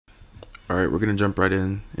Alright, we're gonna jump right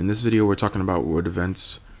in. In this video, we're talking about world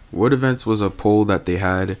events. World events was a poll that they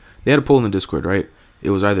had. They had a poll in the Discord, right?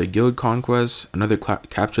 It was either guild conquest, another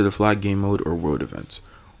capture the flag game mode, or world events.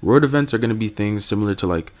 World events are gonna be things similar to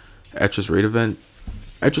like Etchus raid event.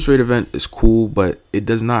 Etchus raid event is cool, but it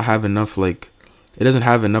does not have enough it doesn't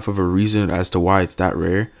have enough of a reason as to why it's that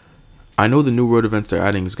rare. I know the new world events they're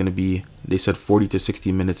adding is gonna be, they said 40 to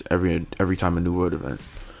 60 minutes every time a new world event.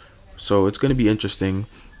 So it's gonna be interesting,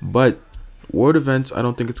 but world events, I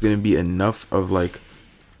don't think it's gonna be enough of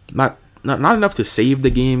not enough to save the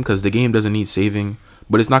game, because the game doesn't need saving,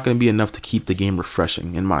 but it's not gonna be enough to keep the game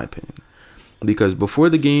refreshing, in my opinion. Because before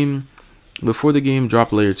the game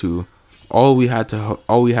dropped layer 2, all we had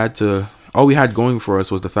going for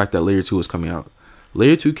us was the fact that layer 2 was coming out.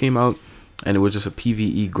 Layer 2 came out and it was just a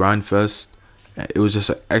PvE grind fest. It was just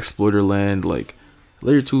an exploiter land. Like,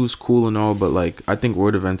 layer 2 is cool and all, but I think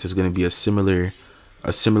world events is going to be a similar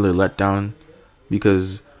letdown,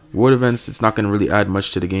 because world events, it's not going to really add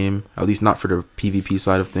much to the game, at least not for the PvP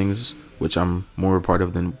side of things, which I'm more a part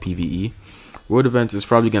of than PvE. World events is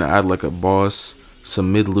probably going to add like a boss,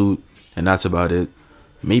 some mid loot, and that's about it.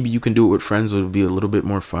 Maybe you can do it with friends, it would be a little bit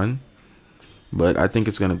more fun, but I think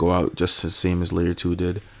it's going to go out just the same as layer 2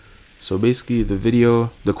 did. So basically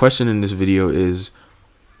the question in this video is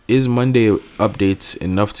Monday updates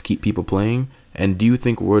enough to keep people playing? And do you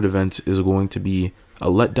think world events is going to be a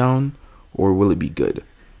letdown, or will it be good?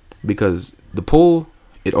 Because the poll,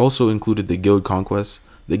 it also included the guild conquest.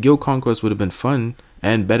 The guild conquest would have been fun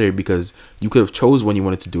and better, because you could have chose when you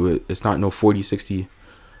wanted to do it. It's not no 40-60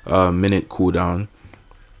 minute cooldown.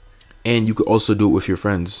 And you could also do it with your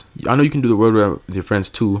friends. I know you can do the world event with your friends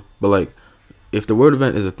too, but if the world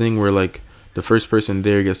event is a thing where the first person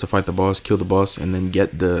there gets to fight the boss, kill the boss, and then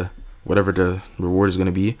get the whatever the reward is going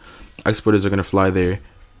to be, exporters are going to fly there,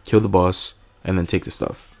 kill the boss, and then take the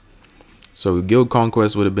stuff. So guild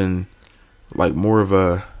conquest would have been more of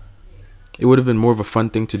a fun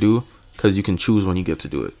thing to do, because you can choose when you get to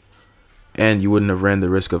do it, and you wouldn't have ran the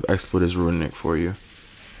risk of exporters ruining it for you.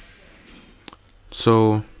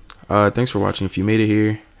 So thanks for watching if you made it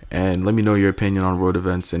here, and let me know your opinion on world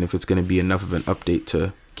events and if it's going to be enough of an update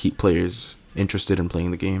to keep players interested in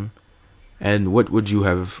playing the game. And what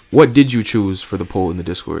did you choose for the poll in the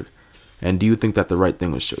Discord, and do you think that the right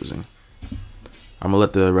thing was chosen? I'm gonna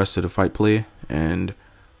let the rest of the fight play, and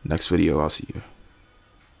next video I'll see you.